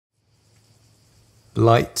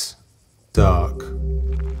Light, dark,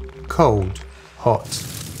 cold, hot,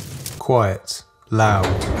 quiet, loud,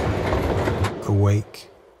 awake,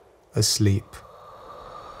 asleep,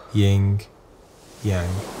 yin, yang.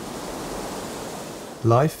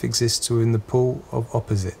 Life exists within the pool of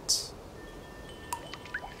opposites.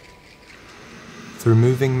 Through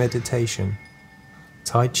moving meditation,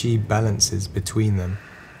 Tai Chi balances between them,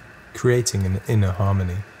 creating an inner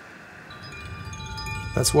harmony.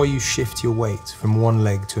 That's why you shift your weight from one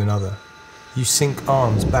leg to another. You sink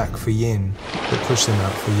arms back for yin, but push them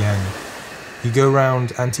out for yang. You go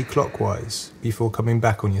round anti-clockwise before coming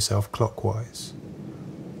back on yourself clockwise.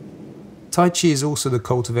 Tai Chi is also the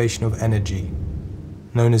cultivation of energy,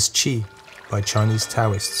 known as Qi by Chinese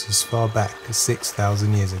Taoists as far back as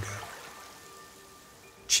 6,000 years ago.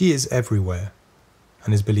 Qi is everywhere,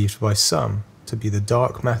 and is believed by some to be the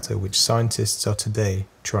dark matter which scientists are today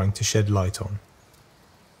trying to shed light on.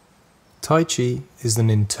 Tai Chi is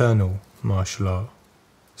an internal martial art,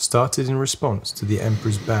 started in response to the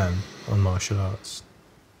Emperor's ban on martial arts.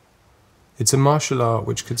 It's a martial art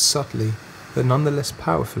which could subtly, but nonetheless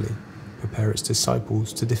powerfully, prepare its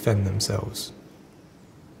disciples to defend themselves.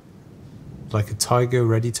 Like a tiger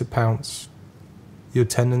ready to pounce, your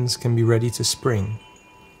tendons can be ready to spring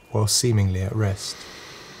while seemingly at rest.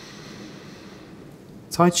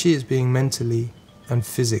 Tai Chi is being mentally and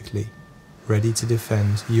physically ready to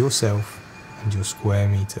defend yourself and your square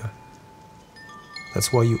meter.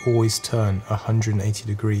 That's why you always turn 180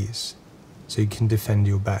 degrees, so you can defend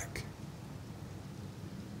your back.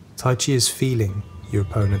 Tai Chi is feeling your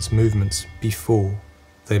opponent's movements before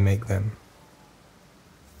they make them.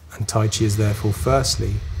 And Tai Chi is therefore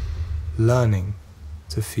firstly learning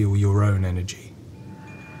to feel your own energy.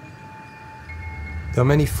 There are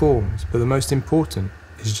many forms, but the most important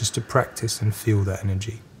is just to practice and feel that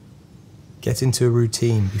energy. Get into a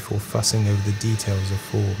routine before fussing over the details of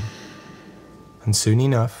form. And soon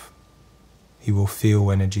enough, you will feel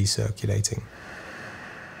energy circulating.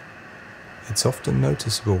 It's often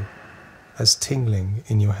noticeable as tingling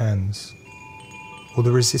in your hands, or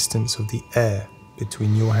the resistance of the air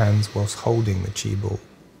between your hands whilst holding the Qi ball.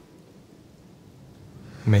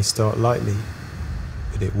 It may start lightly,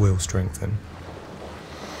 but it will strengthen.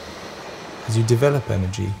 As you develop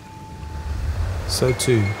energy, so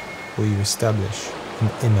too will you establish an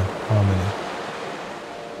inner harmony.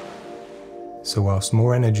 So whilst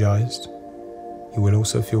more energized, you will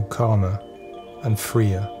also feel calmer and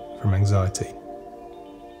freer from anxiety.